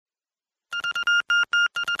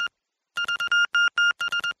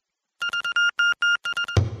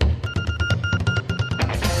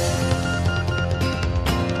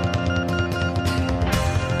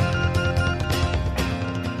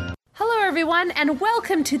everyone, and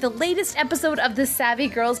welcome to the latest episode of the Savvy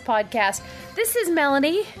Girls podcast. This is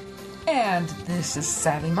Melanie. And this is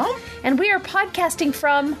Savvy Mom. And we are podcasting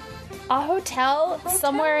from a hotel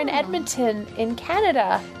somewhere in Edmonton, in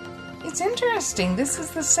Canada. It's interesting. This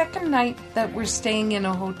is the second night that we're staying in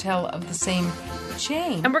a hotel of the same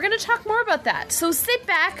chain. And we're going to talk more about that. So sit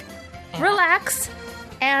back, relax,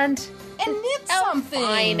 and knit something.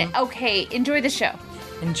 Fine. Okay, enjoy the show.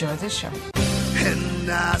 Enjoy the show. And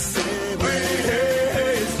I say,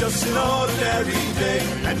 hey, it's just an ordinary day,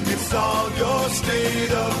 and it's all your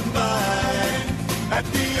state of mind. At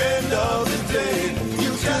the end of the day, you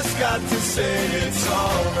just got to say it's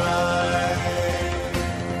alright.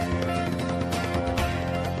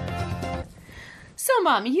 So,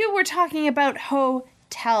 Mom, you were talking about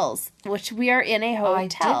hotels, which we are in a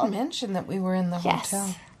hotel. I did mention that we were in the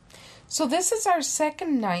hotel. So this is our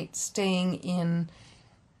second night staying in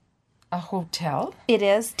a hotel. It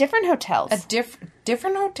is. Different hotels.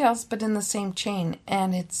 Different hotels, but in the same chain.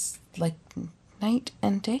 And it's like night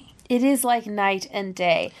and day. It is like night and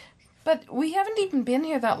day. But we haven't even been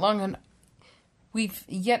here that long, and we've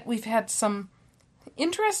had some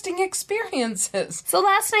interesting experiences. So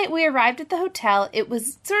last night we arrived at the hotel. It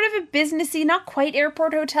was sort of a businessy, not quite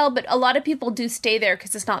airport hotel, but a lot of people do stay there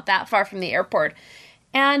because it's not that far from the airport.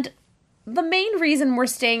 And the main reason we're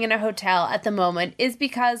staying in a hotel at the moment is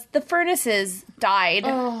because the furnaces died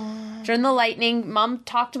during the lightning. Mom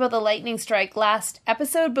talked about the lightning strike last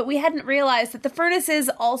episode, but we hadn't realized that the furnaces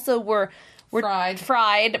also were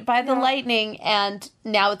fried by the lightning, and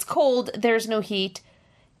now it's cold. There's no heat,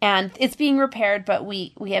 and it's being repaired, but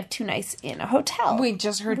we have 2 nights in a hotel. We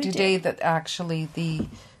just heard today that actually the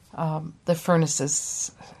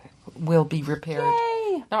furnaces will be repaired. Yay!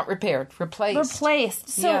 Not repaired, replaced.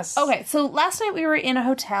 So, yes. Okay, so last night we were in a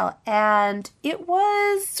hotel, and it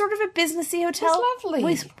was sort of a businessy hotel. It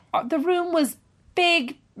was lovely. The room was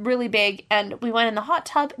big, really big, and we went in the hot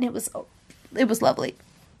tub, and it was lovely.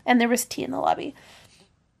 And there was tea in the lobby.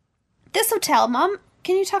 This hotel, Mom,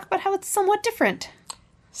 can you talk about how it's somewhat different?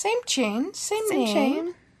 Same chain, same name.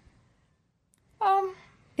 Chain.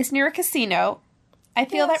 It's near a casino. I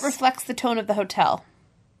feel that reflects the tone of the hotel.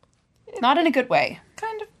 Not in a good way.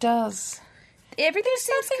 Kind of does. Everything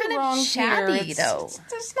seems kind of shabby, though.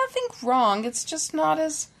 There's nothing wrong. It's just not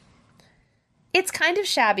as... It's kind of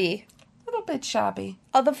shabby. A little bit shabby.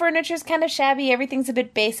 Oh, the furniture's kind of shabby. Everything's a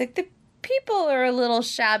bit basic. The people are a little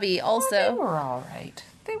shabby, also. Oh, they were all right.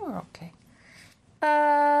 They were okay.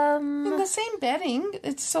 In the same bedding.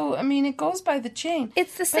 It goes by the chain.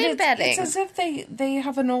 It's the same bedding. It's as if they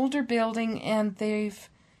have an older building and they've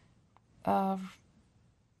turned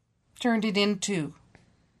it into.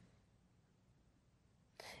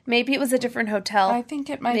 Maybe it was a different hotel. I think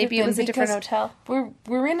it might have been. Maybe it was a different hotel.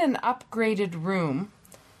 We're in an upgraded room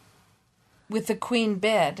with a queen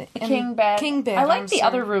bed. King bed. King bed. I like the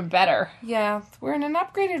other room better. Yeah, we're in an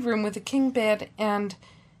upgraded room with a king bed, and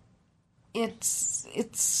it's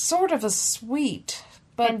sort of a suite,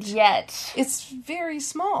 but and yet it's very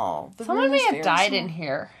small. Someone may have died in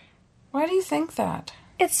here. Why do you think that?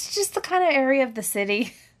 It's just the kind of area of the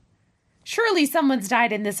city. Surely someone's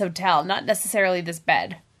died in this hotel, not necessarily this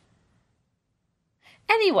bed.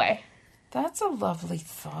 Anyway. That's a lovely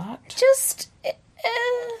thought. Just, I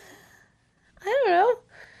don't know.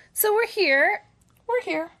 So we're here. We're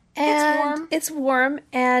here. And it's warm,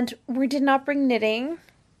 and we did not bring knitting.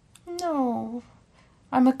 No.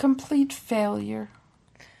 I'm a complete failure.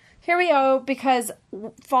 Here we go, because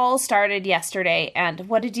fall started yesterday, and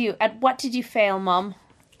what did you fail, Mom?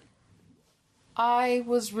 I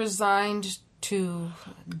was resigned to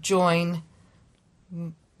join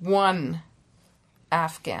one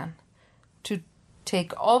Afghan to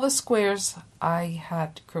take all the squares I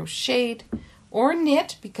had crocheted or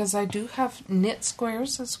knit, because I do have knit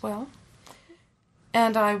squares as well.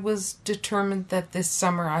 And I was determined that this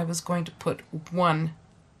summer I was going to put one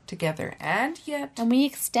together. And we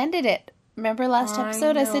extended it. Remember last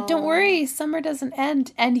episode? I said, don't worry, summer doesn't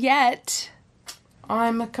end. And yet...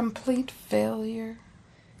 I'm a complete failure.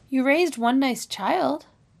 You raised one nice child.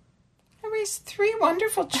 I raised 3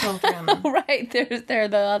 wonderful children. Right, there are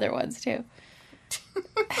the other ones too.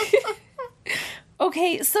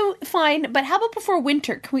 Okay, so fine, but how about before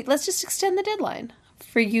winter? Let's just extend the deadline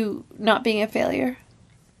for you not being a failure.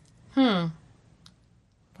 By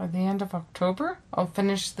the end of October, I'll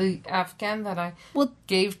finish the Afghan that I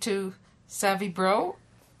gave to Savvy Bro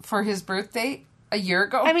for his birthday a year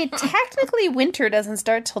ago. I mean, technically winter doesn't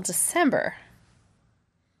start till December.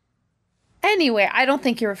 Anyway, I don't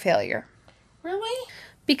think you're a failure. Really?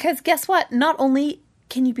 Because guess what? Not only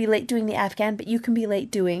can you be late doing the Afghan, but you can be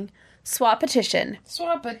late doing Swapetition.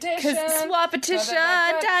 Swapetition. Because Swapetition,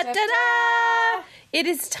 da-da-da-da-da. It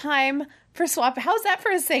is time for swap. How's that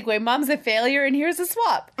for a segue? Mom's a failure and here's a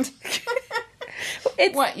swap.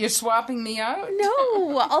 What, you're swapping me out?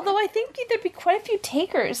 No, although I think there'd be quite a few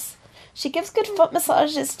takers. She gives good foot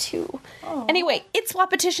massages too. Oh. Anyway, it's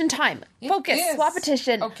Swapetition time. Focus,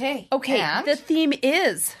 Swapetition. Okay. And the theme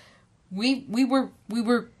is... We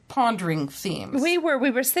were pondering themes. We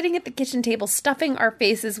were sitting at the kitchen table stuffing our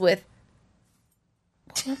faces with...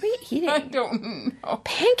 What were we eating? I don't know.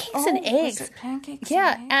 Pancakes and eggs. Was it pancakes and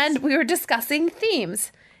eggs? And we were discussing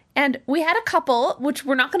themes. And we had a couple, which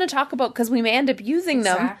we're not going to talk about because we may end up using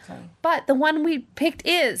them. But the one we picked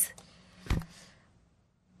is...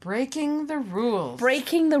 Breaking the rules.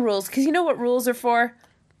 Breaking the rules. Because you know what rules are for?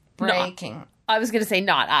 Breaking. I was going to say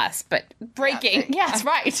not us, but breaking. Yeah, yes,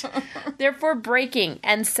 right. They're for breaking.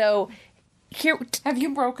 And so here... Have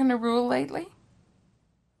you broken a rule lately?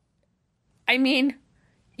 I mean,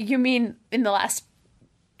 you mean in the last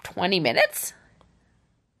 20 minutes?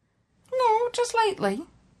 No, just lately.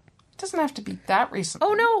 Doesn't have to be that recently.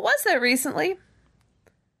 Oh, no, it was that recently.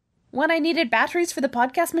 When I needed batteries for the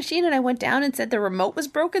podcast machine and I went down and said the remote was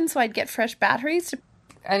broken so I'd get fresh batteries.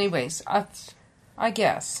 Anyways, I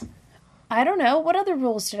guess. I don't know. What other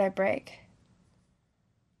rules did I break?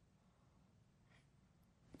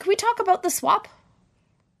 Can we talk about the swap?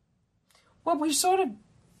 Well, we're sort of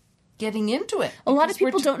getting into it. A lot of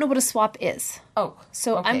people don't know what a swap is. Oh.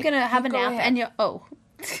 So okay. I'm going to have a nap and you... Oh.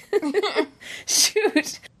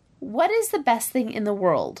 Shoot. What is the best thing in the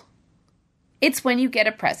world? It's when you get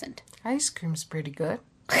a present. Ice cream's pretty good.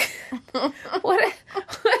 What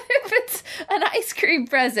if it's an ice cream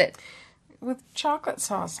present? With chocolate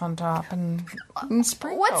sauce on top and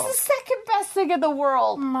sprinkles. What's the second best thing in the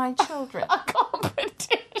world? My children. A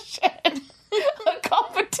competition. A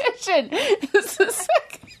competition is the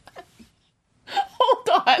second. Hold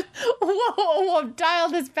on. Whoa, dial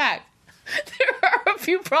this back. There are a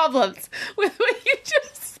few problems with what you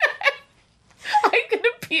just said. I'm going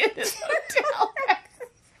to be in this hotel.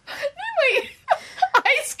 Wait,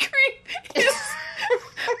 ice cream is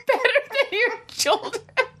better than your children?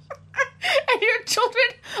 And your children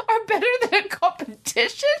are better than a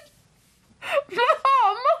competition?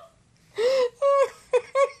 Mom!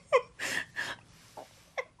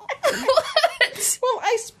 What? Well,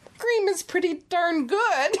 ice cream is pretty darn good.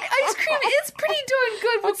 Ice cream is pretty darn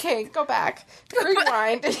good. Okay, go back.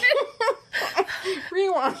 Rewind.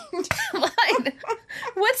 Rewind. Fine.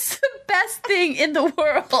 What's the best thing in the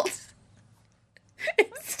world?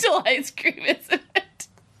 It's still ice cream, isn't it?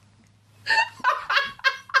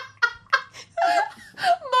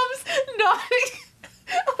 Mom's nodding.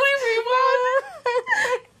 We rewound.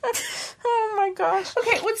 Oh my gosh.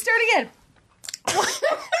 Okay, let's start again.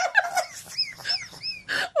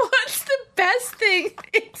 What's the best thing?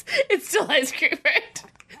 It's still ice cream, right?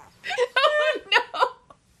 Oh no.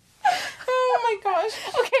 Oh my gosh.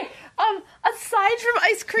 Okay, aside from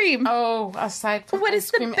ice cream. Oh, aside from what ice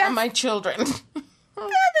is the cream best... and my children. Yeah,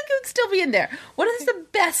 that could still be in there. What is the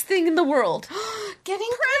best thing in the world? Getting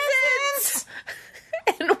presents!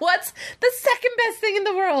 And what's the second best thing in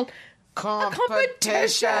the world?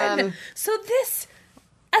 Competition. So this,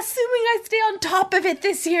 assuming I stay on top of it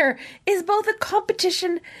this year, is both a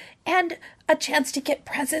competition and a chance to get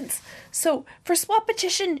presents. So for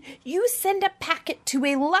Swapetition, you send a packet to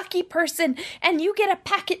a lucky person and you get a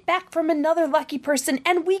packet back from another lucky person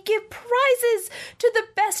and we give prizes to the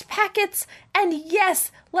best packets. And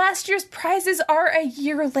yes, last year's prizes are a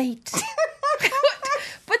year late.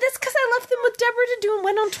 But that's because I left them with Deborah to do and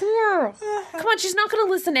went on tour. Come on, she's not going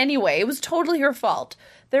to listen anyway. It was totally her fault.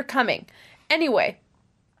 They're coming. Anyway,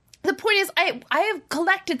 the point is I have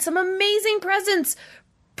collected some amazing prizes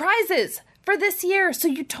for this year, so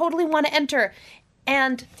you totally want to enter.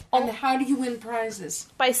 And how do you win prizes?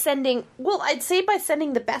 By sending, well, I'd say by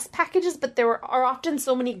sending the best packages, but there are often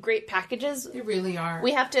so many great packages. There really are.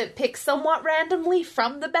 We have to pick somewhat randomly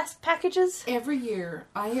from the best packages. Every year,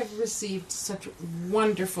 I have received such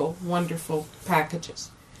wonderful, wonderful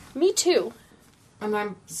packages. Me too. And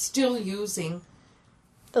I'm still using...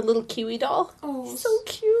 The little Kiwi doll. Oh, so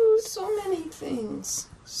cute. So many things.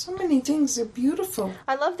 So many things are beautiful.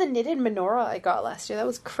 I love the knitted menorah I got last year. That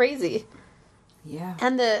was crazy. Yeah.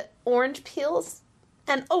 And the orange peels.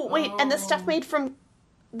 And and the stuff made from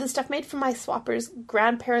my swapper's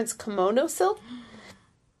grandparents' kimono silk.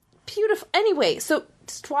 Beautiful. Anyway, so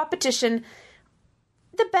Swapetition,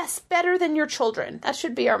 the best, better than your children. That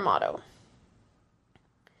should be our motto.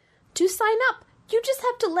 To sign up, you just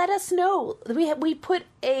have to let us know. We put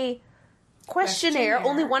a questionnaire.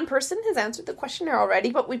 Only one person has answered the questionnaire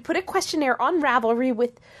already, but we put a questionnaire on Ravelry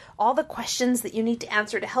with all the questions that you need to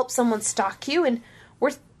answer to help someone stalk you, and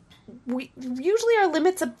we usually our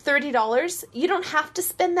limit's of $30. You don't have to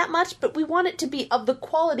spend that much, but we want it to be of the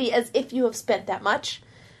quality as if you have spent that much.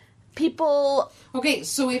 People... Okay,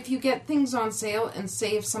 so if you get things on sale and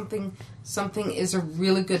say if something is a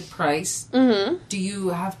really good price, do you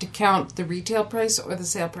have to count the retail price or the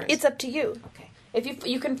sale price? It's up to you. Okay. If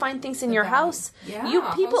you can find things in your house. Yeah,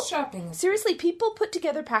 house shopping. Seriously, people put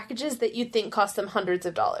together packages that you'd think cost them hundreds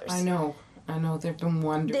of dollars. I know. They've been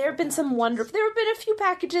wonderful. There have been some wonderful... There have been a few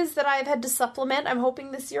packages that I've had to supplement. I'm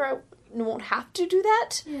hoping this year I won't have to do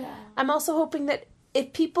that. Yeah. I'm also hoping that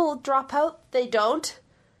if people drop out, they don't.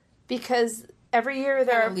 Because every year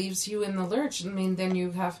there... It leaves you in the lurch. I mean, then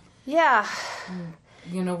you have... Yeah.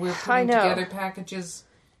 We're putting together packages,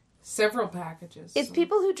 several packages. It's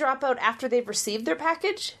people who drop out after they've received their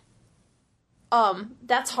package.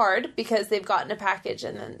 That's hard because they've gotten a package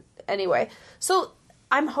and then... Anyway. So...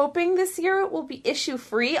 I'm hoping this year it will be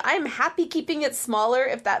issue-free. I'm happy keeping it smaller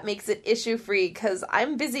if that makes it issue-free, because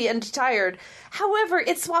I'm busy and tired. However,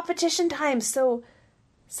 it's Swapetition time, so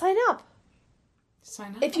sign up.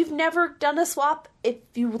 Sign up. If you've never done a swap, if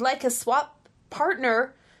you would like a swap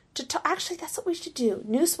partner to talk... Actually, that's what we should do.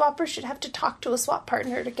 New swappers should have to talk to a swap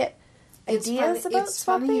partner to get ideas about swapping. It's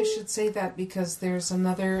funny you should say that, because there's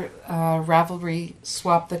another Ravelry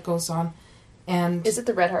swap that goes on. And Is it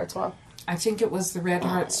the Red Heart swap? I think it was the Red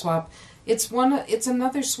Heart swap. It's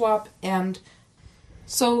another swap, and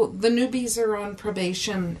so the newbies are on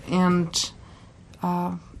probation, and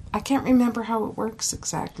I can't remember how it works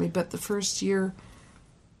exactly, but the first year...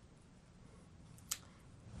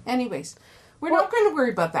 Anyways, we're not going to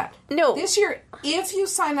worry about that. No. This year, if you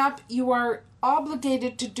sign up, you are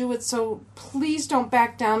obligated to do it, so please don't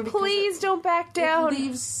back down. Please don't back down. It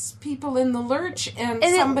leaves people in the lurch, and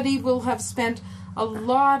somebody will have spent a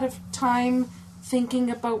lot of time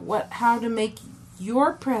thinking about how to make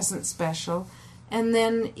your present special, and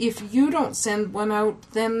then if you don't send one out,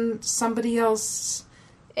 then somebody else...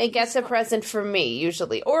 It gets a present from me,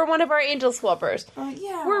 usually. Or one of our angel swappers.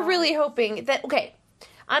 Yeah. We're really hoping that... Okay,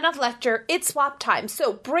 enough lecture. It's swap time.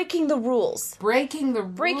 So, breaking the rules. Breaking the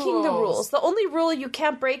rules. The only rule you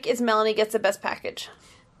can't break is Melanie gets the best package.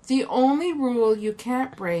 The only rule you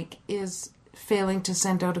can't break is failing to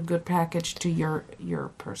send out a good package to your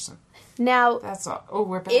person. Now... That's all. Oh,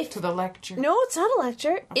 we're back to the lecture. No, it's not a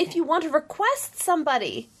lecture. Okay. If you want to request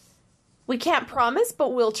somebody, we can't promise,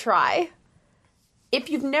 but we'll try. If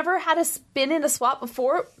you've never been in a swap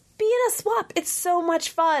before, be in a swap. It's so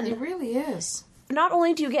much fun. It really is. Not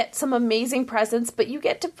only do you get some amazing presents, but you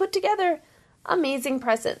get to put together amazing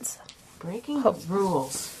presents. Breaking the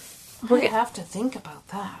rules. We have to think about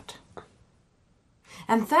that.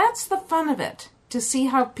 And that's the fun of it, to see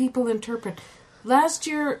how people interpret. Last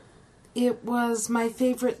year, it was my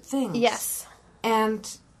favorite thing. Yes.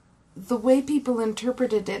 And the way people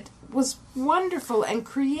interpreted it was wonderful and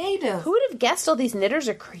creative. Who would have guessed all these knitters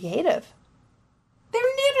are creative? They're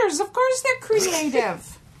knitters. Of course they're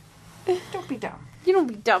creative. Don't be dumb. You don't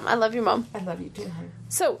be dumb. I love you, Mom. I love you too, honey.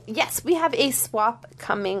 So, yes, we have a swap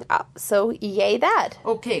coming up. So, yay that.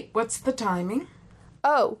 Okay, what's the timing?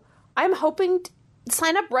 Oh, I'm hoping...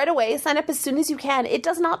 Sign up right away. Sign up as soon as you can. It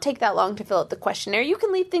does not take that long to fill out the questionnaire. You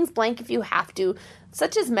can leave things blank if you have to,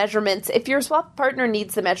 such as measurements. If your swap partner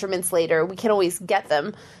needs the measurements later, we can always get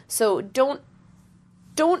them. So don't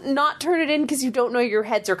not turn it in because you don't know your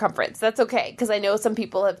head circumference. That's okay, because I know some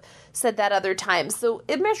people have said that other times. So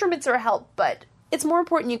measurements are a help, but it's more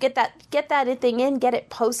important you get that thing in, get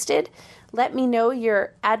it posted. Let me know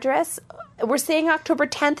your address. We're saying October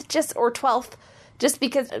 10th or 12th. Just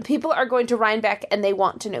because people are going to Rhinebeck and they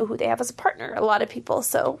want to know who they have as a partner. A lot of people,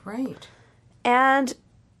 so. Right. And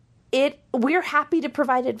we're happy to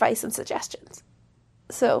provide advice and suggestions.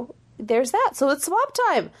 So, there's that. So, it's swap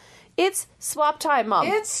time. It's swap time, Mom.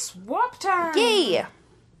 It's swap time. Yay.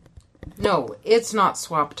 No, it's not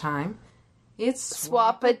swap time. It's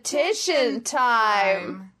Swapetition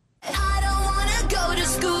time. I don't want to go to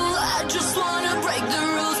school. I just want to break the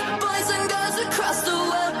rules. Boys and girls across the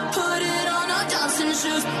world, put it on our dancing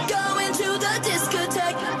shoes. Going to the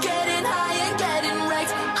discotheque, getting high and getting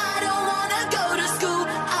wrecked. I don't want to go to school.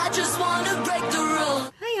 I just want to break the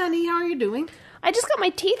rules. Hey, honey, how are you doing? I just got my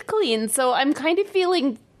teeth cleaned, so I'm kind of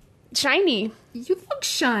feeling shiny. You look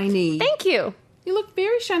shiny. Thank you. You look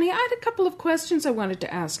very shiny. I had a couple of questions I wanted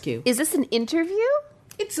to ask you. Is this an interview?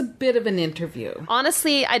 It's a bit of an interview.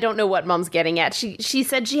 Honestly, I don't know what Mom's getting at. She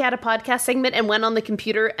said she had a podcast segment and went on the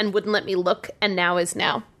computer and wouldn't let me look, and now is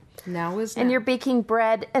now. Now is now. And you're baking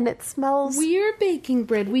bread, and it smells... We're baking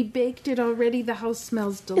bread. We baked it already. The house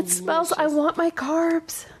smells delicious. It smells... I want my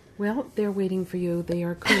carbs. Well, they're waiting for you. They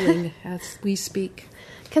are cooling as we speak.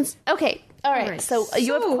 Okay. All right. So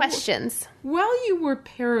you have questions. While you were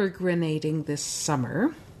peregrinating this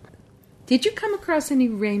summer, did you come across any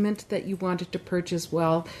raiment that you wanted to purchase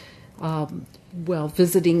while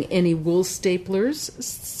visiting any wool staplers?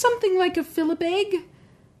 Something like a filibeg?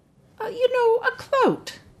 A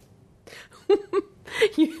clout.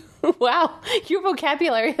 Wow, your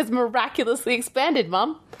vocabulary has miraculously expanded,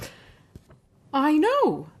 Mom. I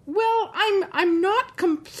know. Well, I'm not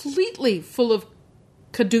completely full of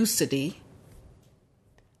caducity.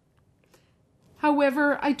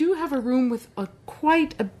 However, I do have a room with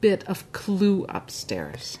quite a bit of clue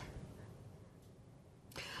upstairs.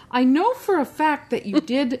 I know for a fact that you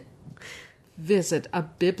did visit a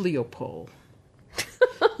bibliopole.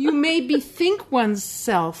 You may bethink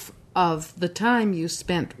oneself of the time you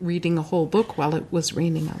spent reading a whole book while it was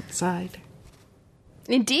raining outside.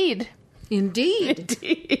 Indeed.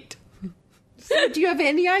 So, do you have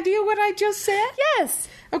any idea what I just said? Yes.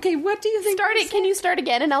 Okay, what do you think? Can you start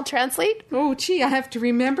again and I'll translate? Oh, gee, I have to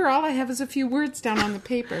remember. All I have is a few words down on the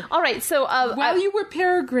paper. All right, so... while you were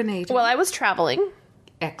peregrinating. Well, I was traveling.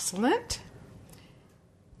 Excellent.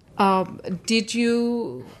 Did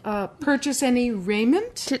you purchase any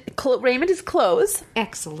raiment? Raiment is clothes.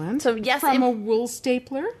 Excellent. So yes, from a wool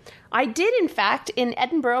stapler? I did, in fact, in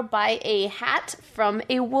Edinburgh, buy a hat from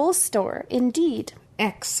a wool store. Indeed.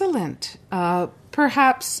 Excellent.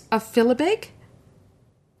 Perhaps a filibeg?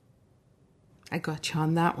 I got you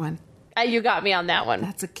on that one. You got me on that one.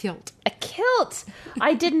 That's a kilt. A kilt.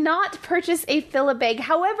 I did not purchase a filibeg.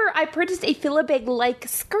 However, I purchased a filibeg-like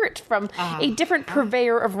skirt from a different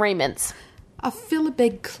purveyor of raiments. A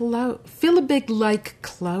filibeg-like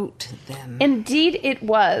clout, then. Indeed it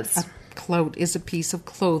was. A clout is a piece of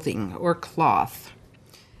clothing or cloth.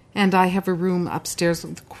 And I have a room upstairs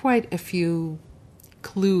with quite a few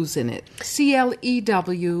clues in it.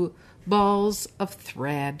 CLEW, balls of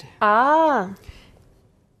thread. Ah.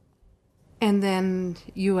 And then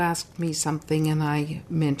you asked me something, and I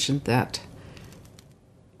mentioned that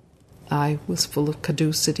I was full of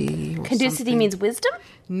caducity. Caducity means wisdom?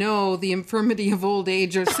 No, the infirmity of old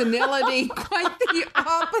age or senility. Quite the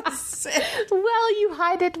opposite. Well, you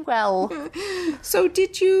hide it well. So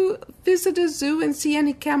did you visit a zoo and see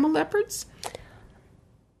any camel leopards?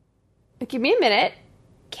 Give me a minute.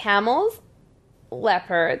 Camels,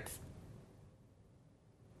 leopards,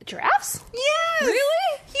 giraffes? Yes!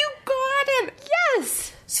 Really? You got it!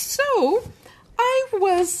 Yes! So, I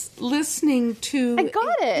was listening to... I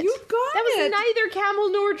got it. You got it. That was neither camel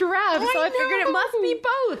nor giraffe, so I figured it must be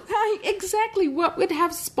both. Exactly. What would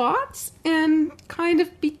have spots and kind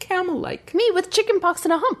of be camel-like? Me with chicken pox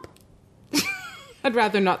and a hump. I'd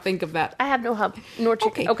rather not think of that. I have no hump, nor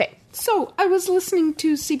chicken. Okay. So, I was listening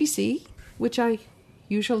to CBC, which I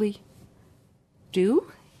usually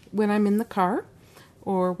do when I'm in the car.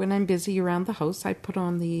 Or when I'm busy around the house, I put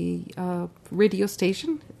on the radio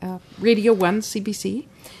station, Radio 1 CBC.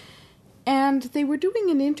 And they were doing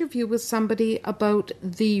an interview with somebody about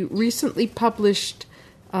the recently published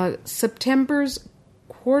September's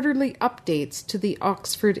quarterly updates to the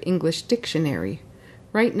Oxford English Dictionary.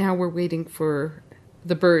 Right now we're waiting for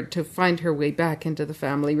the bird to find her way back into the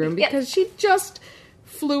family room because she just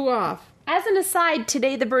flew off. As an aside,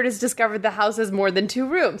 today the bird has discovered the house has more than 2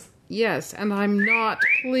 rooms. Yes, and I'm not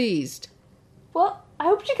pleased. Well, I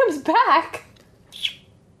hope she comes back.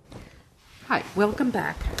 Hi, welcome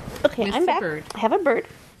back. Okay, I'm back. Bird. I have a bird.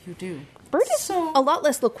 You do. Bird is a lot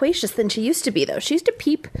less loquacious than she used to be, though. She used to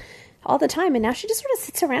peep all the time, and now she just sort of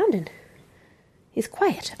sits around and is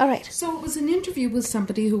quiet. All right. So it was an interview with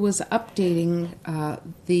somebody who was updating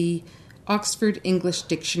the Oxford English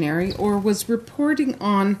Dictionary, or was reporting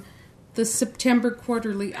on the September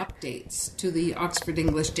quarterly updates to the Oxford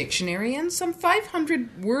English Dictionary, and some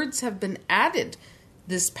 500 words have been added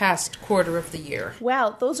this past quarter of the year.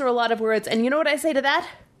 Wow, those are a lot of words. And you know what I say to that?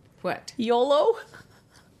 What? YOLO?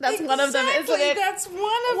 That's one of them, isn't it? That's one of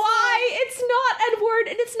them. Why? It's not a word,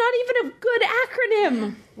 and it's not even a good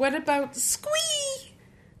acronym. What about squee?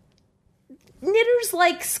 Knitters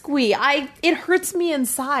like squee. It hurts me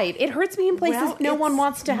inside. It hurts me in places no one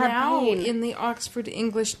wants to have pain. Now in the Oxford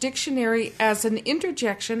English Dictionary as an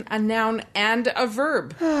interjection, a noun and a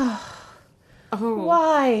verb.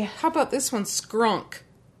 Why? How about this one, scrunk?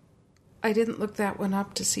 I didn't look that one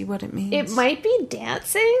up to see what it means. It might be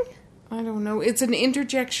dancing? I don't know. It's an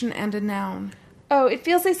interjection and a noun. Oh, it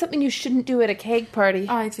feels like something you shouldn't do at a keg party.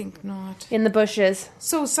 I think not. In the bushes.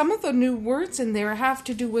 So some of the new words in there have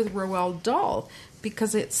to do with Roald Dahl,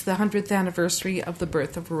 because it's the 100th anniversary of the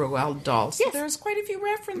birth of Roald Dahl. So Yes. there's quite a few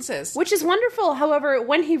references. Which is wonderful. However,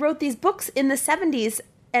 when he wrote these books in the 70s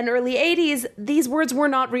and early 80s, these words were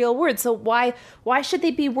not real words. So why should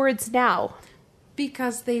they be words now?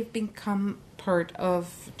 Because they've become part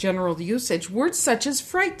of general usage. Words such as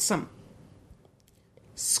frightsome,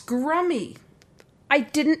 scrummy. I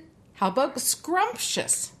didn't... How about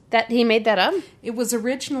scrumptious? That he made that up? It was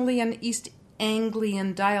originally an East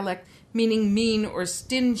Anglian dialect meaning mean or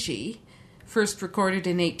stingy, first recorded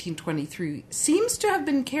in 1823. Seems to have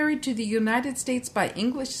been carried to the United States by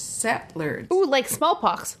English settlers. Ooh, like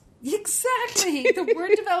smallpox. Exactly. The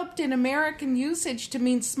word developed in American usage to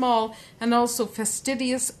mean small and also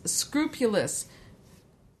fastidious, scrupulous,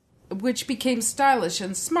 which became stylish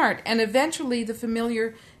and smart, and eventually the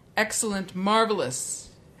familiar excellent, marvelous,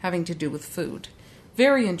 having to do with food.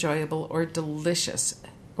 Very enjoyable or delicious.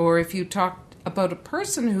 Or if you talk about a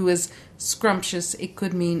person who is scrumptious, it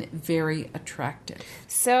could mean very attractive.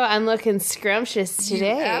 So I'm looking scrumptious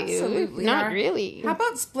today. You absolutely Not are. really. How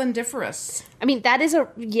about splendiferous? I mean, that is a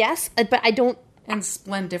yes, but I don't... And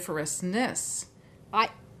splendiferousness. I...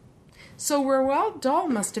 So Roald Dahl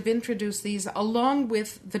must have introduced these along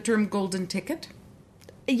with the term golden ticket.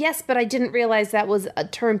 Yes, but I didn't realize that was a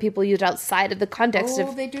term people used outside of the context Oh,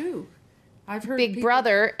 of they do. I've heard Big people-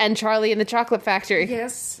 Brother and Charlie and the Chocolate Factory.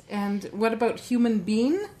 Yes, and what about human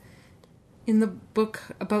being? In the book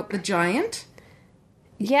about the giant?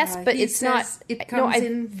 Yes, but he it's not... says It no, comes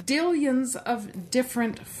in dillions of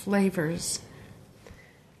different flavors.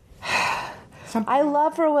 I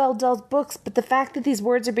love Roald Dahl's books, but the fact that these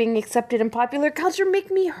words are being accepted in popular culture make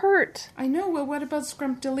me hurt. I know. Well, what about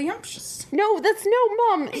scrumptious? No, that's no,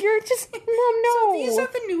 Mom. You're just... Mom, no. So these are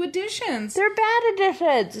the new additions. They're bad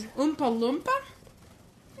additions. Oompa Loompa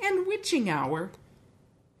and Witching Hour.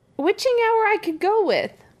 Witching Hour I could go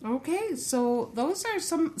with. Okay, so those are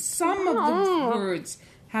some of the words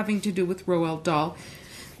having to do with Roald Dahl.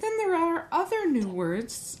 Then there are other new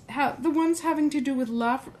words, the ones having to do with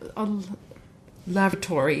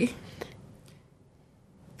lavatory.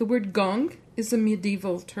 The word gong is a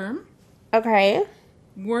medieval term. Okay.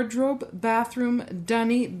 Wardrobe, bathroom,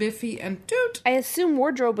 dunny, biffy, and toot. I assume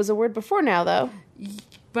wardrobe was a word before now, though.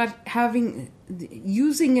 But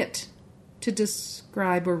using it to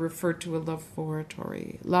describe or refer to a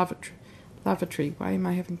lavatory. Why am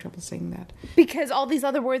I having trouble saying that? Because all these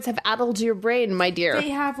other words have addled your brain, my dear. They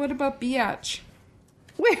have, what about biatch?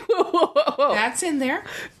 Wait, whoa. That's in there.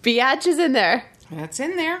 Biatch is in there. That's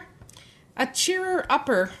in there. A cheerer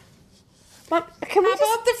upper. Mom, can we How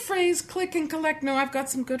just... about the phrase click and collect? No, I've got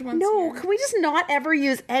some good ones No, here. can we just not ever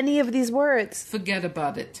use any of these words? Forget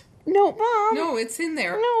about it. No, Mom. No, it's in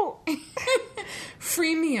there. No.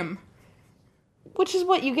 Freemium. Which is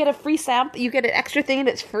what, you get a free sample? You get an extra thing and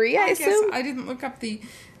it's free, I guess assume? I didn't look up the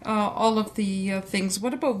all of the things.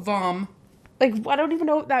 What about vom? Like, I don't even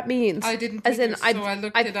know what that means. I didn't As in, either, so I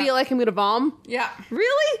looked it feel up. like I'm going to vom. Yeah.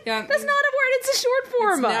 Really? Yeah. That's not a word. It's a short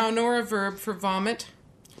form. It's noun or a verb for vomit.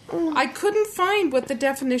 I couldn't find what the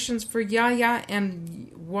definitions for yaya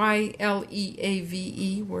and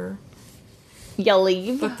YLEAVE were. You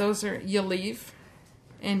leave. But those are you leave.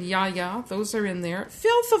 And yaya, those are in there.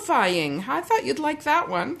 Filthifying. I thought you'd like that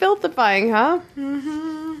one. Filthifying, huh?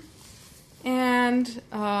 And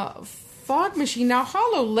fog machine. Now,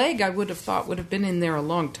 hollow leg I would have thought would have been in there a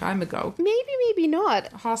long time ago. Maybe not.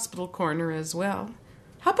 Hospital corner as well.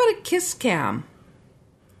 How about a kiss cam?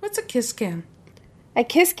 What's a kiss cam? A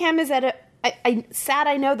kiss cam is at a...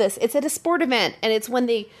 I know this. It's at a sport event, and it's when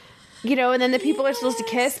they... You know, and then the people are supposed to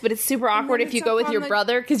kiss, but it's super awkward if you it's go up with on your the-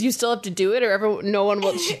 brother, because you still have to do it, or no one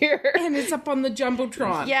will cheer. And it's up on the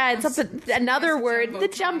Jumbotron. Yeah, it's up another Yes, word, the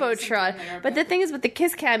Jumbotron is in Jumbotron. there, But the thing is, with the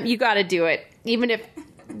kiss cam, you gotta do it. Even if,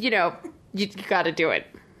 you know, you gotta do it.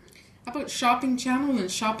 How about shopping channel and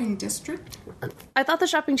shopping district? I thought the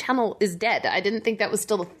shopping channel is dead. I didn't think that was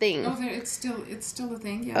still a thing. Oh, it's still a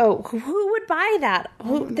thing. Yeah. Oh, who would buy that?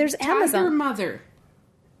 There's Tiger Amazon. mother.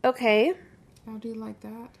 Okay. How do you like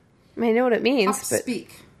that? I know what it means, but... Upspeak.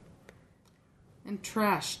 And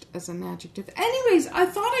trashed as an adjective. Anyways, I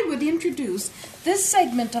thought I would introduce this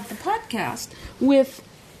segment of the podcast with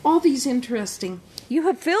all these interesting... You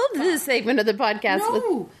have filled this segment of the podcast with...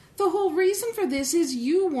 No! The whole reason for this is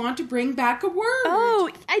you want to bring back a word. Oh,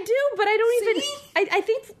 I do, but I don't even... See? I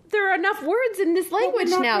think there are enough words in this But language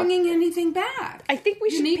we're not now. bringing anything back. I think we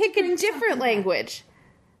You should need to pick a bring different something back. language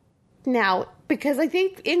now, because I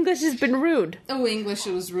think English has been rude. Oh, English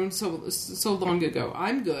was ruined so long ago.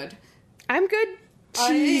 I'm good. I'm good.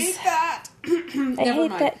 I Jeez. hate that. I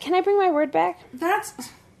hate that. Can I bring my word back?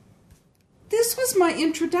 This was my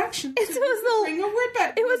introduction. Bring a word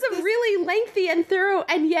back. It was a really lengthy and thorough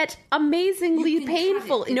and yet amazingly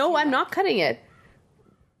painful. No, I'm not cutting it.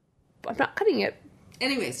 I'm not cutting it.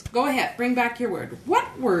 Anyways, go ahead. Bring back your word.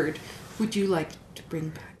 What word would you like to bring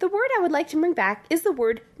back? The word I would like to bring back is the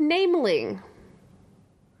word nameling.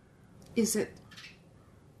 Is it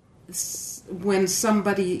when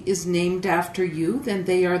somebody is named after you, then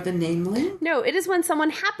they are the nameling? No, it is when someone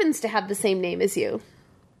happens to have the same name as you.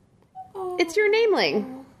 Oh, it's your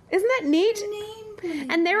nameling. Isn't that neat? Nameling.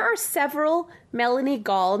 And there are several Melanie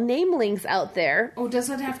Gall namelings out there. Oh,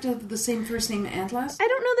 does it have to have the same first name and last name? I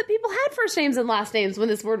don't know that people had first names and last names when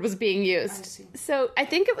this word was being used. I see. So I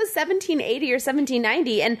think it was 1780 or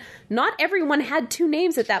 1790, and not everyone had two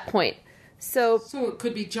names at that point. So it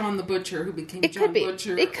could be John the Butcher, who became John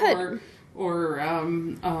Butcher. It could. Or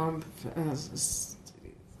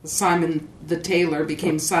Simon the Tailor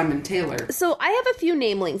became Simon Taylor. So I have a few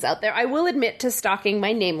namelings out there. I will admit to stalking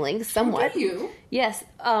my namelings somewhat. Oh, do you? Yes.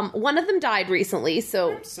 One of them died recently,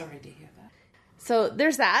 so... I'm sorry to hear that. So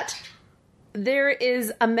there's that. There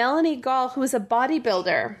is a Melanie Gall who is a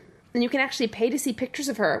bodybuilder, and you can actually pay to see pictures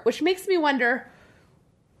of her, which makes me wonder,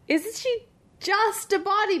 isn't she just a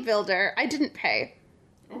bodybuilder? I didn't pay.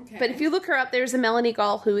 Okay. But if you look her up, there's a Melanie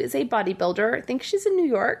Gall who is a bodybuilder. I think she's in New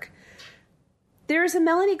York. There's a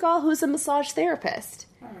Melanie Gall who's a massage therapist.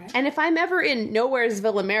 All right. And if I'm ever in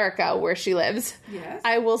Nowheresville, America, where she lives, yes,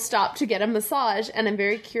 I will stop to get a massage, and I'm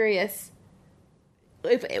very curious.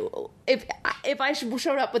 If I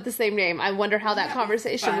showed up with the same name, I wonder how that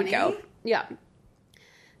conversation would go. Yeah.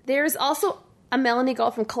 There's also a Melanie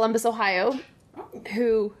Gall from Columbus, Ohio,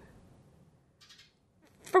 who...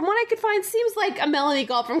 from what I could find, seems like a Melanie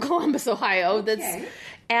Gall from Columbus, Ohio. Okay.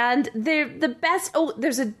 And they're the best. Oh,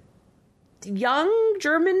 there's a young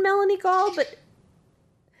German Melanie Gall, but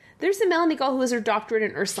there's a Melanie Gall who has her doctorate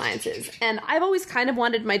in earth sciences. And I've always kind of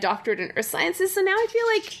wanted my doctorate in earth sciences, so now I feel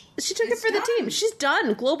like she took it for the team. She's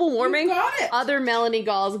done. Global warming. You got it. Other Melanie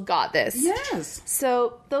Galls got this. Yes.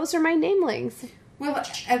 So those are my namelings. Well,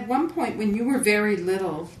 at one point when you were very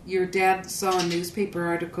little, your dad saw a newspaper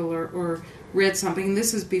article or read something.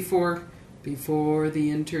 This is before the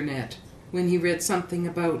internet. When he read something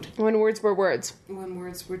about... When words were words. When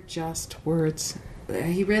words were just words.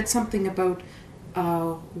 He read something about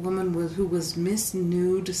a woman who was Miss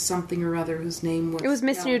Nude something or other, whose name was... It was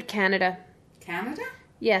Miss Nude Canada. Canada?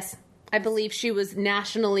 Yes. I believe she was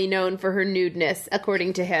nationally known for her nudeness,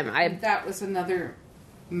 according to him. That was another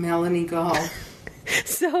Melanie Gall.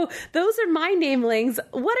 So, those are my namelings.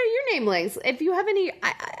 What are your namelings? If you have any...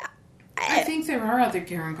 I think there are other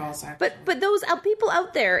Karen Galls, actually. But those people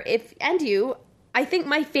out there, I think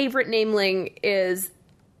my favorite nameling is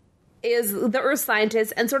the earth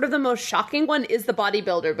scientist, and sort of the most shocking one is the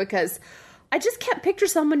bodybuilder, because I just can't picture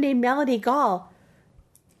someone named Melanie Gall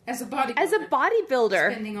as a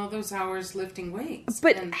bodybuilder. Spending all those hours lifting weights.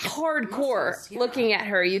 But hardcore, muscles, yeah. Looking at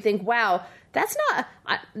her, you think, wow, that's not...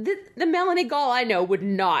 the Melanie Gall I know would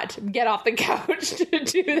not get off the couch to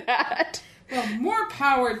do that. Well, more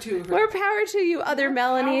power to her. More power to you, other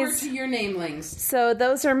Melanies. Power to your namelings. So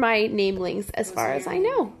those are my namelings as far as I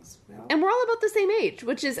know. Well, and we're all about the same age,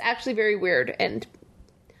 which is actually very weird. And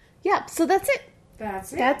yeah, so that's it.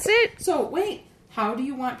 That's it. So wait, how do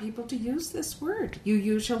you want people to use this word? You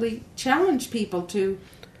usually challenge people to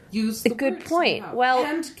use the word. Good point. Somehow. Well,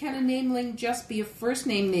 and can a nameling just be a first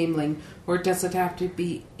name nameling, or does it have to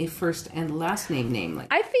be a first and last name nameling?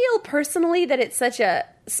 I feel personally that it's such a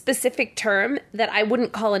specific term that I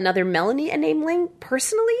wouldn't call another Melanie a nameling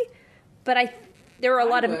personally, but there are a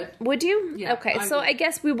lot of... Would you? Yeah. Okay, I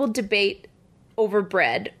guess we will debate over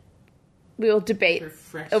bread. We will debate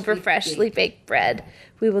over freshly baked bread.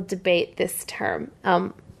 We will debate this term.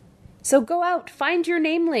 So go out, find your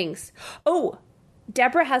namelings. Oh,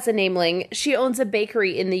 Deborah has a nameling. She owns a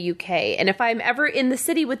bakery in the UK, and if I'm ever in the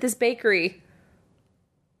city with this bakery,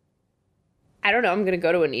 I don't know, I'm going to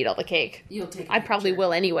go to and eat all the cake. You'll take a picture. I probably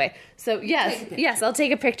will anyway. So yes, I'll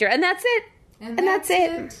take a picture. And that's it. And that's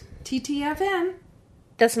it. TTFN.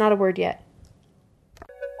 That's not a word yet.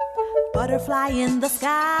 Butterfly in the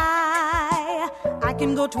sky, I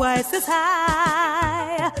can go twice as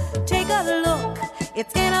high. Take a look,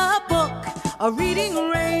 it's in a book, a reading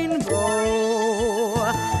rainbow.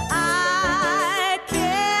 I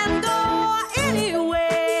can go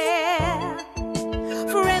anywhere,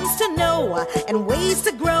 friends to know and ways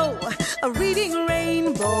to grow, a reading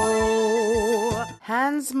rainbow.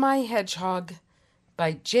 Hans My Hedgehog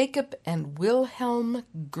by Jacob and Wilhelm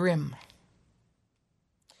Grimm.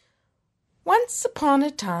 Once upon a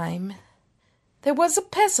time, There was a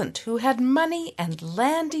peasant who had money and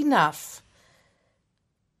land enough.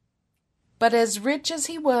 But as rich as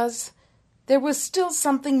he was, there was still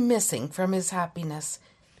something missing from his happiness.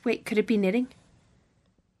 Wait, could it be knitting?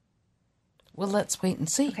 Well, let's wait and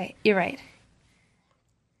see. Okay, you're right.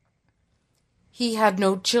 He had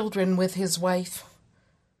no children with his wife.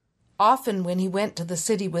 Often when he went to the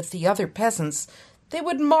city with the other peasants, they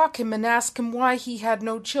would mock him and ask him why he had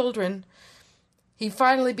no children. He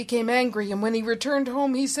finally became angry, and when he returned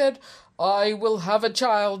home, he said, "I will have a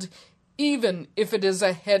child, even if it is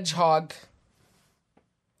a hedgehog."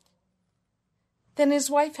 Then his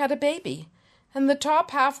wife had a baby, and the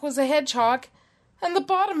top half was a hedgehog, and the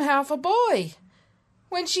bottom half a boy.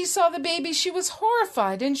 When she saw the baby, she was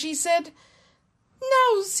horrified, and she said,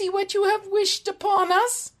 "Now see what you have wished upon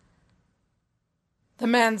us." The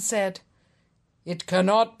man said, "It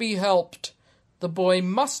cannot be helped. The boy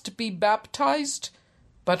must be baptized,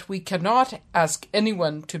 but we cannot ask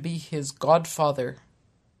anyone to be his godfather."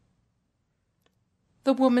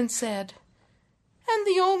 The woman said, "And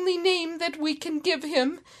the only name that we can give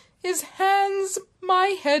him is Hans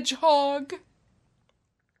my Hedgehog."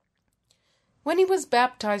 When he was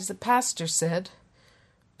baptized, the pastor said,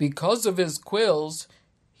 "Because of his quills,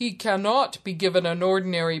 he cannot be given an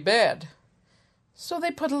ordinary bed." So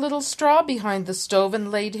they put a little straw behind the stove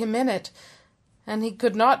and laid him in it, and he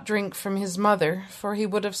could not drink from his mother, for he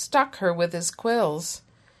would have stuck her with his quills.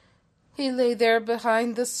 He lay there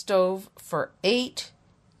behind the stove for 8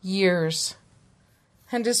 years,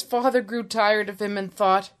 and his father grew tired of him and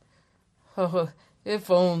thought, "Oh,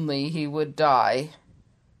 if only he would die."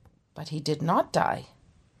 But he did not die,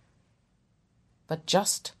 but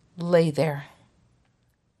just lay there.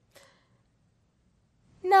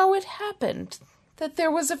 Now it happened that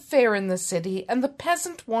there was a fair in the city, and the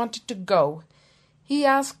peasant wanted to go. He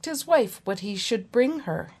asked his wife what he should bring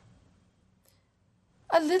her.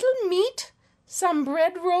 "A little meat, some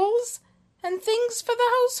bread rolls, and things for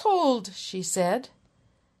the household," she said.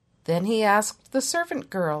 Then he asked the servant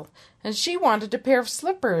girl, and she wanted a pair of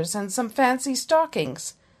slippers and some fancy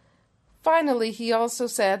stockings. Finally he also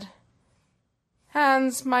said,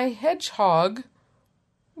 "Hans, my hedgehog,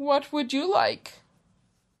 what would you like?"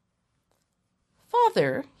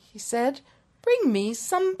 "Father," he said, "bring me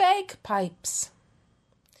some bagpipes."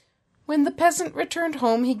 When the peasant returned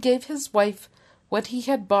home, he gave his wife what he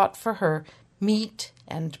had bought for her, meat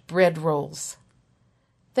and bread rolls.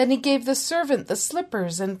 Then he gave the servant the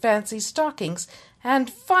slippers and fancy stockings,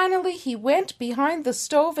 and finally he went behind the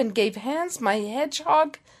stove and gave Hans my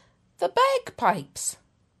Hedgehog the bagpipes.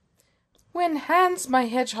 When Hans my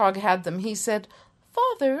Hedgehog had them, he said,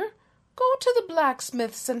 "Father, go to the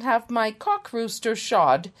blacksmith's and have my cock rooster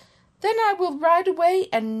shod. Then I will ride away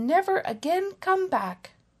and never again come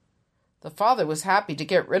back." The father was happy to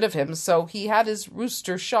get rid of him, so he had his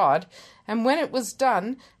rooster shod, and when it was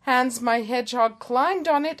done, Hans my Hedgehog climbed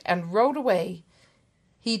on it and rode away.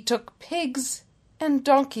 He took pigs and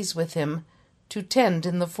donkeys with him to tend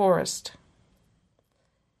in the forest.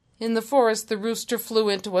 In the forest, the rooster flew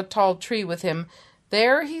into a tall tree with him.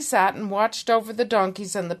 There he sat and watched over the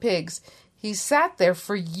donkeys and the pigs. He sat there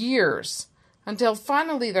for years, until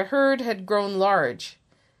finally the herd had grown large.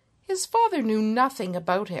 His father knew nothing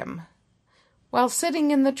about him. While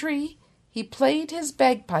sitting in the tree, he played his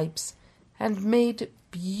bagpipes and made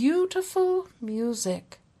beautiful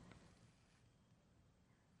music.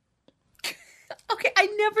 Okay, I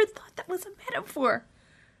never thought that was a metaphor.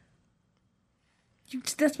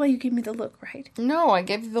 That's why you gave me the look, right? No, I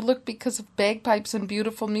gave you the look because of bagpipes and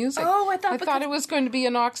beautiful music. Oh, I thought it was going to be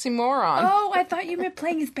an oxymoron. Oh, I thought you meant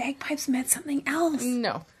playing his bagpipes meant something else.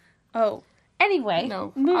 No. Oh. Anyway,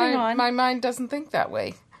 No. moving on. My mind doesn't think that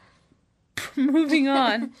way. Moving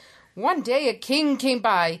on. One day a king came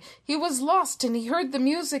by. He was lost and he heard the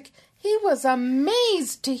music. He was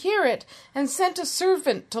amazed to hear it and sent a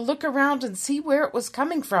servant to look around and see where it was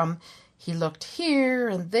coming from. He looked here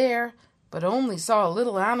and there, but only saw a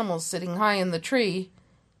little animal sitting high in the tree.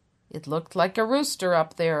 It looked like a rooster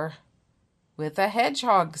up there, with a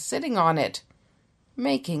hedgehog sitting on it,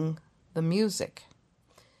 making the music.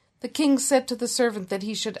 The king said to the servant that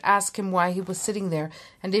he should ask him why he was sitting there,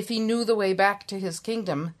 and if he knew the way back to his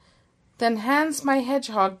kingdom. Then Hans my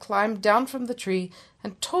Hedgehog climbed down from the tree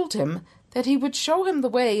and told him that he would show him the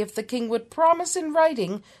way if the king would promise in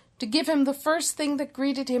writing to give him the first thing that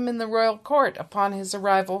greeted him in the royal court upon his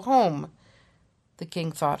arrival home. The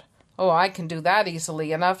king thought, "Oh, I can do that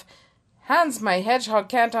easily enough. Hans my Hedgehog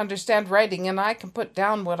can't understand writing, and I can put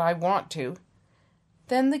down what I want to."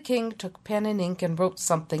 Then the king took pen and ink and wrote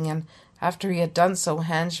something, and after he had done so,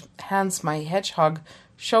 Hans my Hedgehog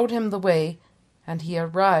showed him the way and he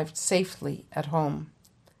arrived safely at home.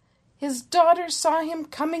 His daughter saw him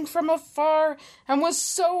coming from afar and was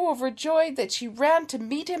so overjoyed that she ran to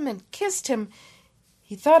meet him and kissed him.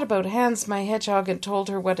 He thought about Hans my Hedgehog and told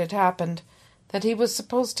her what had happened, that he was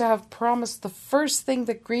supposed to have promised the first thing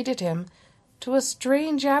that greeted him to a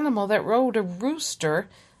strange animal that rode a rooster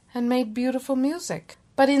and made beautiful music.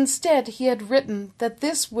 But instead he had written that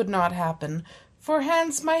this would not happen, for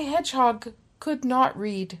Hans my Hedgehog could not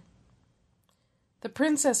read. The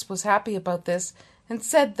princess was happy about this and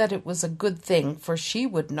said that it was a good thing, for she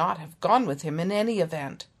would not have gone with him in any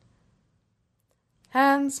event.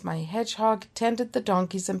 Hans my Hedgehog tended the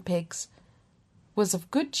donkeys and pigs, was of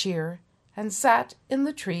good cheer, and sat in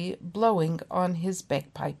the tree blowing on his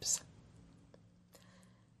bagpipes.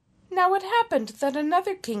 Now it happened that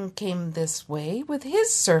another king came this way with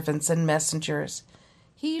his servants and messengers.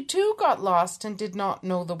 He too got lost and did not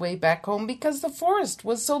know the way back home because the forest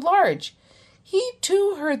was so large. He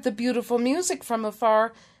too heard the beautiful music from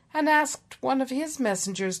afar and asked one of his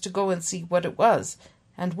messengers to go and see what it was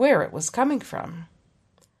and where it was coming from.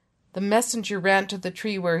 The messenger ran to the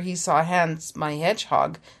tree where he saw Hans my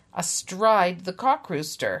Hedgehog astride the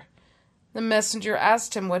cock-rooster. The messenger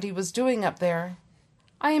asked him what he was doing up there.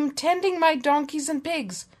 "I am tending my donkeys and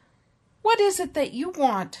pigs. What is it that you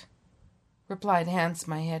want?" replied Hans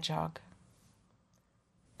my Hedgehog.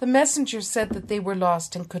 The messenger said that they were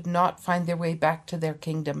lost and could not find their way back to their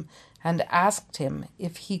kingdom, and asked him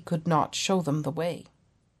if he could not show them the way.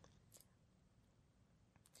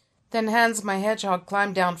 Then Hans my Hedgehog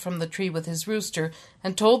climbed down from the tree with his rooster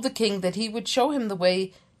and told the king that he would show him the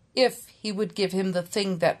way if he would give him the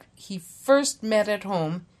thing that he first met at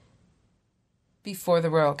home before the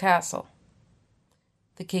royal castle.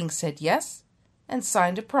 The king said yes and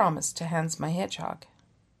signed a promise to Hans my Hedgehog.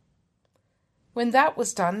 When that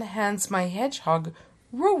was done, Hans my Hedgehog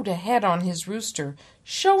rode ahead on his rooster,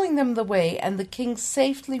 showing them the way, and the king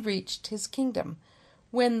safely reached his kingdom.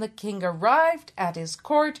 When the king arrived at his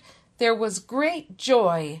court, there was great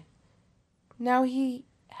joy. Now he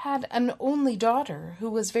had an only daughter who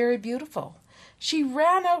was very beautiful. She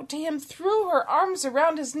ran out to him, threw her arms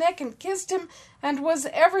around his neck and kissed him, and was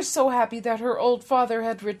ever so happy that her old father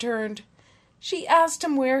had returned. She asked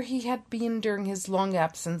him where he had been during his long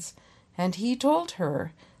absence, and he told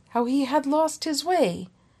her how he had lost his way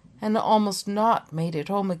and almost not made it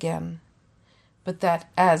home again, but that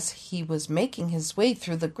as he was making his way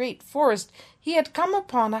through the great forest, he had come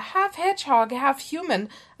upon a half-hedgehog, half-human,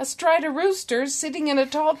 astride a rooster, sitting in a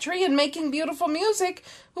tall tree and making beautiful music,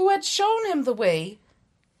 who had shown him the way,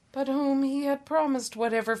 but whom he had promised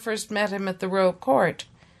whatever first met him at the royal court.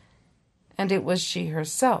 And it was she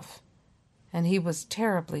herself, and he was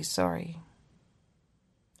terribly sorry.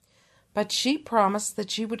 But she promised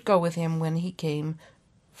that she would go with him when he came,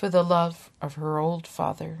 for the love of her old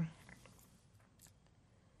father.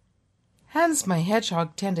 Hans my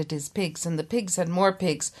Hedgehog tended his pigs, and the pigs had more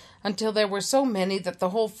pigs, until there were so many that the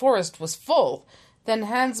whole forest was full. Then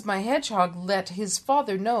Hans my Hedgehog let his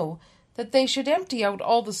father know that they should empty out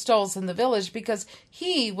all the stalls in the village, because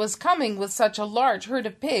he was coming with such a large herd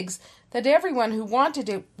of pigs that everyone who wanted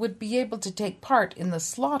it would be able to take part in the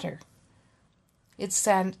slaughter. It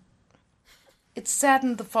saddened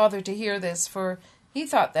the father to hear this, for he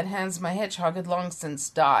thought that Hans my Hedgehog had long since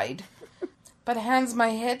died. But Hans my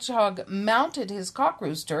Hedgehog mounted his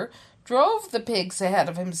cock-rooster, drove the pigs ahead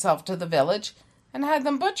of himself to the village, and had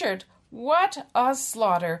them butchered. What a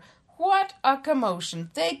slaughter! What a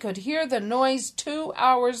commotion! They could hear the noise 2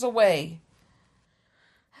 hours away.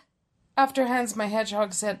 After Hans my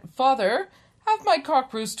Hedgehog said, "Father, have my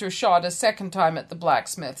cock-rooster shod a second time at the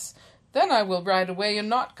blacksmith's. Then I will ride away and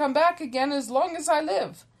not come back again as long as I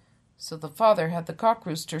live." So the father had the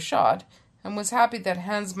cock-rooster shod, and was happy that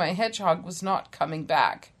Hans my Hedgehog was not coming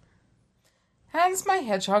back. Hans my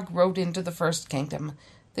Hedgehog rode into the first kingdom.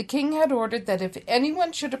 The king had ordered that if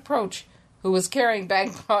anyone should approach who was carrying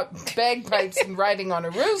bagpipes and riding on a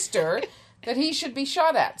rooster, that he should be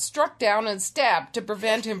shot at, struck down, and stabbed to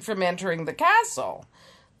prevent him from entering the castle.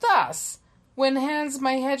 Thus, when Hans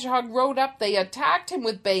my Hedgehog rode up, they attacked him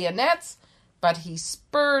with bayonets, but he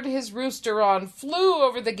spurred his rooster on, flew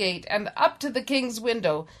over the gate, and up to the king's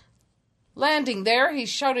window. Landing there, he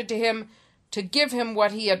shouted to him to give him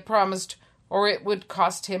what he had promised, or it would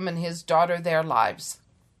cost him and his daughter their lives.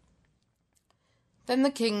 Then the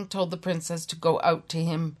king told the princess to go out to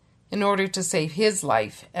him in order to save his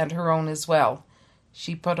life and her own as well.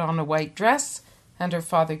 She put on a white dress, and her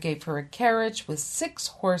father gave her a carriage with 6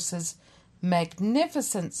 horses,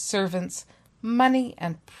 magnificent servants, money,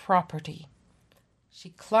 and property.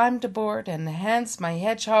 She climbed aboard, and Hans my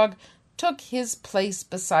Hedgehog took his place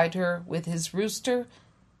beside her with his rooster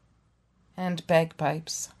and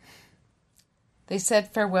bagpipes. They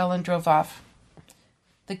said farewell and drove off.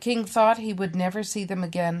 The king thought he would never see them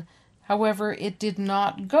again. However, it did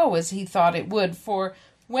not go as he thought it would, for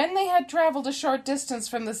when they had travelled a short distance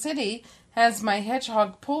from the city, Hans my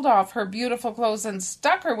Hedgehog pulled off her beautiful clothes and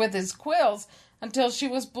stuck her with his quills until she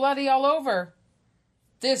was bloody all over.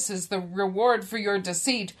 "This is the reward for your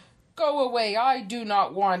deceit. Go away, I do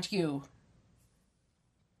not want you."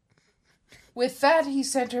 With that, he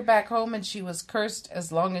sent her back home, and she was cursed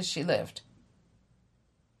as long as she lived.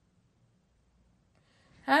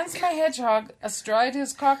 Hans my Hedgehog, astride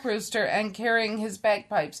his cock rooster and carrying his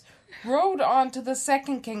bagpipes, rode on to the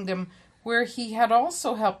second kingdom, where he had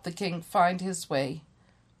also helped the king find his way.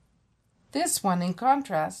 This one, in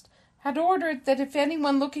contrast, had ordered that if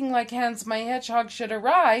anyone looking like Hans my Hedgehog should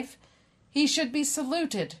arrive, he should be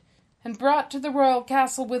saluted and brought to the royal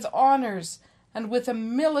castle with honors and with a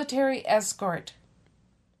military escort.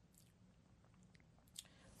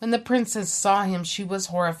 When the princess saw him, she was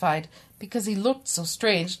horrified, because he looked so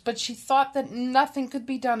strange, but she thought that nothing could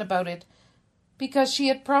be done about it, because she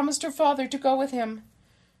had promised her father to go with him.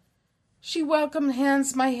 She welcomed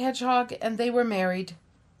Hans my Hedgehog, and they were married.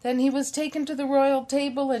 Then he was taken to the royal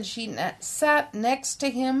table, and she sat next to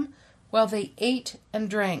him while they ate and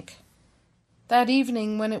drank. That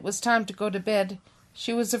evening, when it was time to go to bed,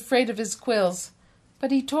 she was afraid of his quills,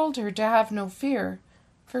 but he told her to have no fear,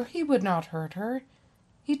 for he would not hurt her.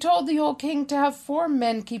 He told the old king to have 4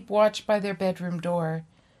 men keep watch by their bedroom door.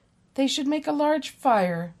 They should make a large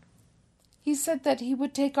fire. He said that he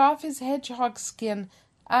would take off his hedgehog skin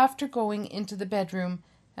after going into the bedroom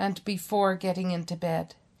and before getting into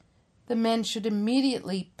bed. The men should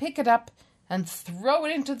immediately pick it up and throw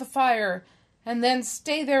it into the fire, and then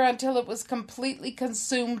stay there until it was completely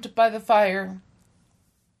consumed by the fire.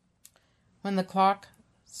 When the clock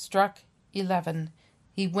struck 11,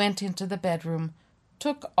 he went into the bedroom,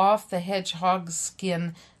 took off the hedgehog's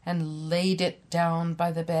skin, and laid it down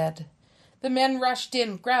by the bed. The men rushed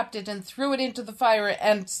in, grabbed it, and threw it into the fire,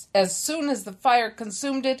 and as soon as the fire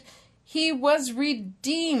consumed it, he was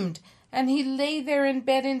redeemed, and he lay there in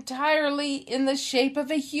bed entirely in the shape of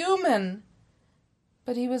a human.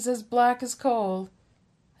 But he was as black as coal,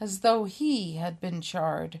 as though he had been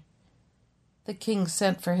charred. The king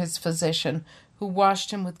sent for his physician, who washed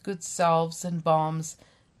him with good salves and balms,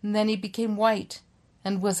 and then he became white,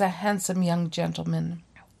 and was a handsome young gentleman.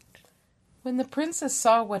 When the princess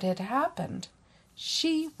saw what had happened,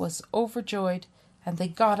 she was overjoyed, and they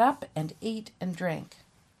got up and ate and drank.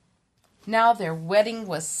 Now their wedding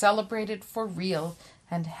was celebrated for real,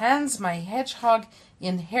 and Hans my Hedgehog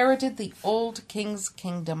inherited the old king's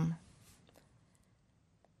kingdom.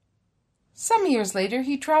 Some years later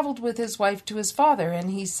he travelled with his wife to his father, and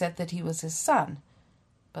he said that he was his son.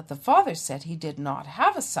 But the father said he did not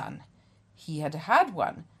have a son. He had had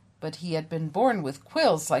one, but he had been born with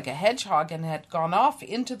quills like a hedgehog and had gone off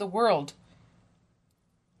into the world.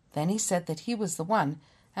 Then he said that he was the one,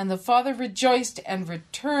 and the father rejoiced and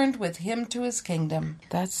returned with him to his kingdom.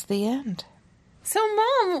 That's the end. So,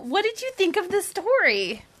 Mom, what did you think of the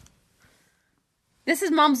story? This is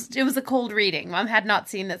Mom's... It was a cold reading. Mom had not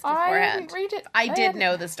seen this beforehand. I didn't read it. I did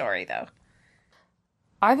know the story, though.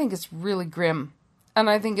 I think it's really grim, and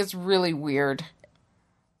I think it's really weird.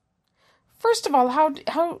 First of all, how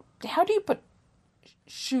do you put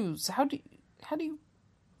shoes? How would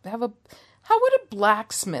a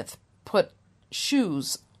blacksmith put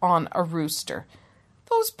shoes on a rooster?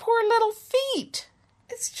 Those poor little feet.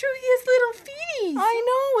 It's true, he has little feet. I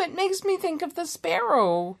know, it makes me think of the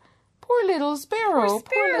sparrow. Poor little sparrow.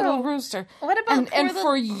 Poor little rooster. What about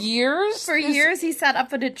for years? For years he sat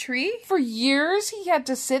up in a tree? For years he had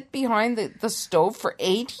to sit behind the stove for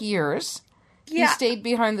 8 years. Yeah. He stayed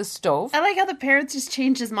behind the stove. I like how the parents just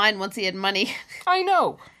changed his mind once he had money. I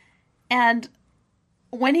know. And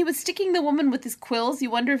when he was sticking the woman with his quills, you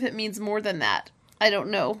wonder if it means more than that. I don't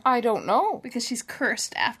know. Because she's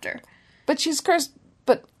cursed after. But she's cursed,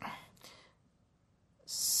 but...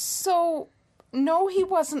 So, no, he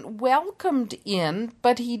wasn't welcomed in,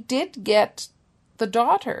 but he did get the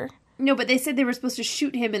daughter. No, but they said they were supposed to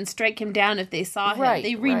shoot him and strike him down if they saw him. Right,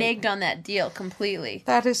 they reneged on that deal completely.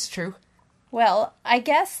 That is true. Well, I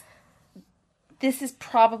guess this is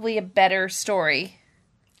probably a better story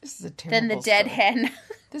than the dead hen.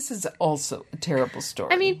 This is also a terrible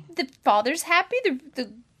story. I mean, the father's happy,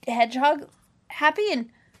 the hedgehog happy, and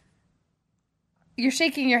you're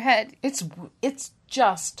shaking your head. It's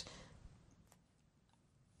just...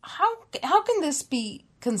 How can this be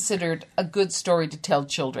considered a good story to tell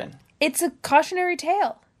children? It's a cautionary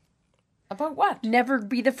tale. About what? Never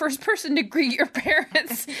be the first person to greet your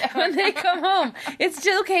parents when they come home. It's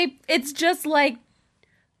just okay. It's just like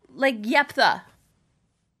Yeptha.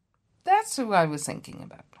 That's who I was thinking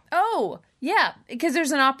about. Oh, yeah, because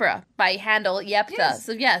there's an opera by Handel, Yeptha. Yes.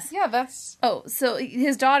 So yes. Yeah, that's... Oh, so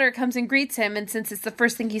his daughter comes and greets him, and since it's the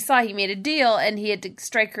first thing he saw, he made a deal, and he had to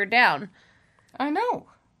strike her down. I know.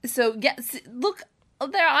 So, yes, look,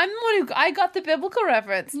 there, I'm the one who, I got the biblical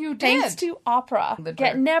reference. You did. Thanks to opera.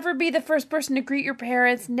 Never be the first person to greet your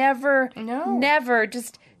parents. Never. No. Never.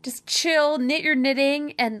 Just chill, knit your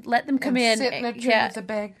knitting, and let them come in. Sit in a tree with the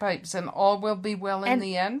bagpipes, and all will be well in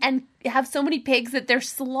the end. And have so many pigs that their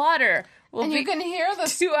slaughter will and be you can hear the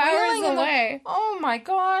 2 hours away. Oh my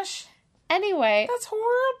gosh. Anyway. That's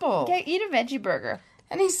horrible. Eat a veggie burger.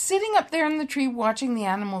 And he's sitting up there in the tree watching the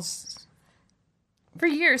animals for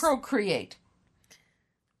years procreate.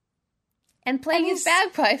 And playing his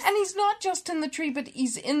bagpipes. And he's not just in the tree, but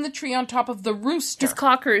he's in the tree on top of the rooster. His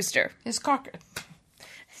cock rooster. His cock.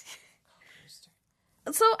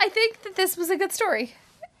 So I think that this was a good story.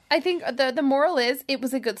 I think the moral is it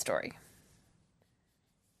was a good story.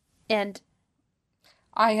 And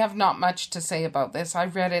I have not much to say about this. I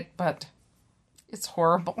read it, but it's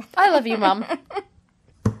horrible. I love you, Mom. 1,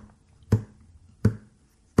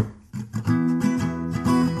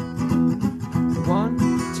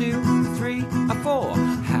 2, 3, 4.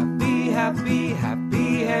 Happy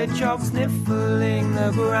hedgehog sniffling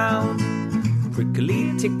the ground.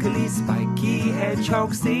 Prickly, tickly, spiky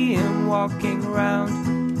hedgehog, see him walking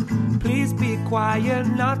round. Please be quiet,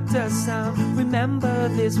 not a sound. Remember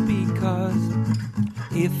this because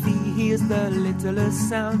if he hears the littlest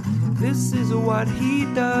sound, this is what he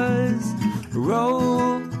does.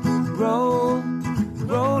 Roll, roll,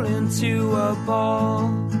 roll into a ball.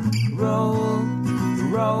 Roll,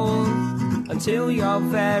 roll, until you're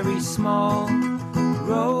very small.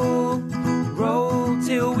 Roll, roll,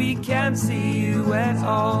 till we can't see you at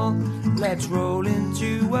all. Let's roll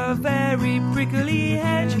into a very prickly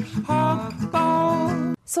hedgehog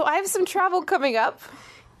ball. So I have some travel coming up.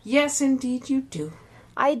 Yes, indeed you do.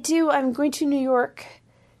 I do. I'm going to New York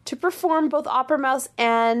to perform both Opera Mouse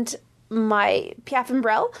and my Piaf and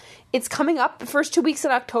Brel. It's coming up the first 2 weeks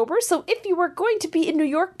in October. So if you are going to be in New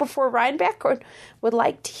York before Rhinebeck or would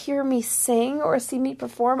like to hear me sing or see me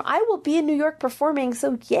perform, I will be in New York performing.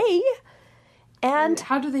 So yay! And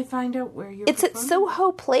how do they find out where you're It's performing? at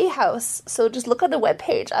Soho Playhouse. So just look on the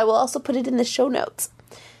webpage. I will also put it in the show notes.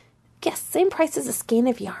 Yes, same price as a skein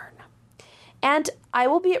of yarn. And I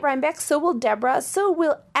will be at Rhinebeck, so will Deborah, so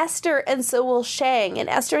will Esther, and so will Shang. And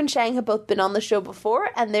Esther and Shang have both been on the show before,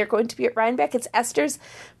 and they're going to be at Rhinebeck. It's Esther's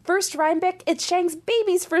first Rhinebeck. It's Shang's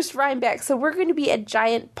baby's first Rhinebeck. So we're going to be a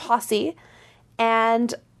giant posse.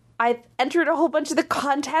 And I've entered a whole bunch of the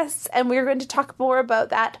contests, and we're going to talk more about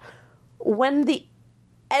that when the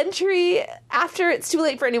entry, after it's too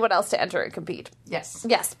late for anyone else to enter and compete. Yes.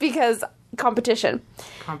 Yes, because competition.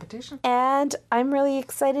 And I'm really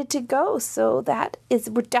excited to go. So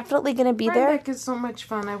we're definitely going to be there. Rhinebeck is so much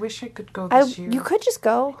fun. I wish I could go this year. You could just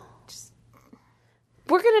go.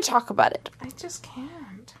 We're going to talk about it. I just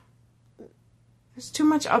can't. There's too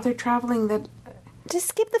much other traveling that... Just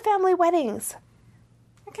skip the family weddings.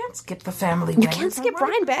 I can't skip the family You weddings. can't skip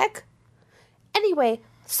Rhinebeck. Anyway,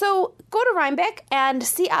 so go to Rhinebeck and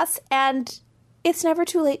see us, and it's never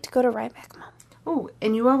too late to go to Rhinebeck, Mom. Oh,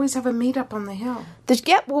 and you always have a meetup on the hill.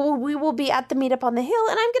 We will be at the meetup on the hill,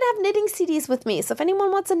 and I'm going to have knitting CDs with me. So if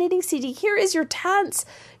anyone wants a knitting CD, here is your chance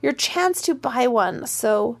to buy one.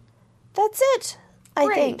 So that's it, I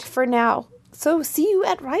think, for now. So see you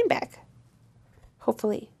at Rhinebeck,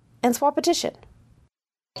 hopefully, and Swapetition.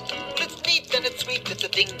 It's neat and it's sweet, it's a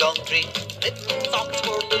ding-dong treat. Knitting socks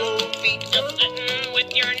for little feet. Just knitting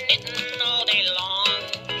with your knitting all day long.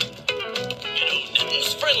 You know,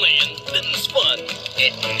 knitting's friendly and knitting's fun.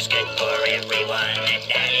 Knitting's good for everyone, and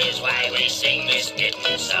that is why we sing this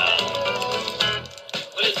knitting song.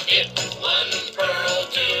 Let's knit one pearl,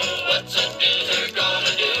 two. What's a knitter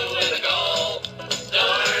gonna do with a gall?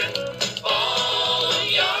 Darn ball of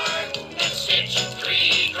yarn and stitch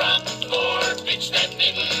 3 drop 4. Pitch that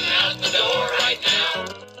knitting out the door right now.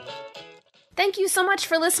 Thank you so much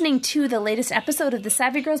for listening to the latest episode of the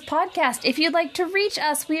Savvy Girls podcast. If you'd like to reach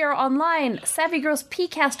us, we are online. Savvy Girls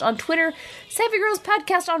PCast on Twitter, Savvy Girls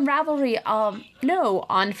Podcast on Ravelry, on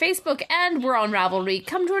Facebook, and we're on Ravelry.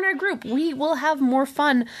 Come join our group. We will have more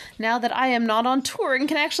fun now that I am not on tour and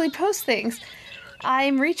can actually post things.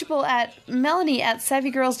 I'm reachable at Melanie at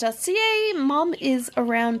savvygirls.ca. Mom is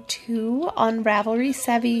around 2 on Ravelry,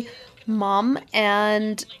 Savvy Mom,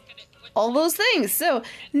 and all those things. So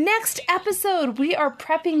next episode, we are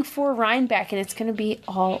prepping for Rhinebeck, and it's going to be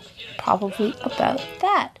all probably about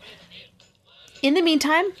that. In the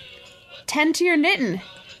meantime, tend to your knitting,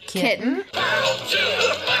 kitten.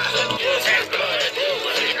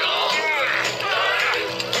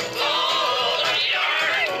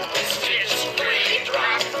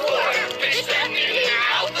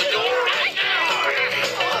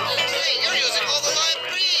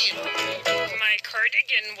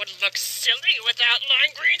 Would look silly without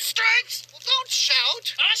lime green stripes. Well, don't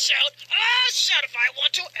shout. I'll shout. I'll shout if I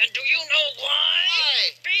want to. And do you know why? Why?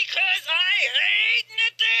 Because I hate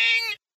knitting.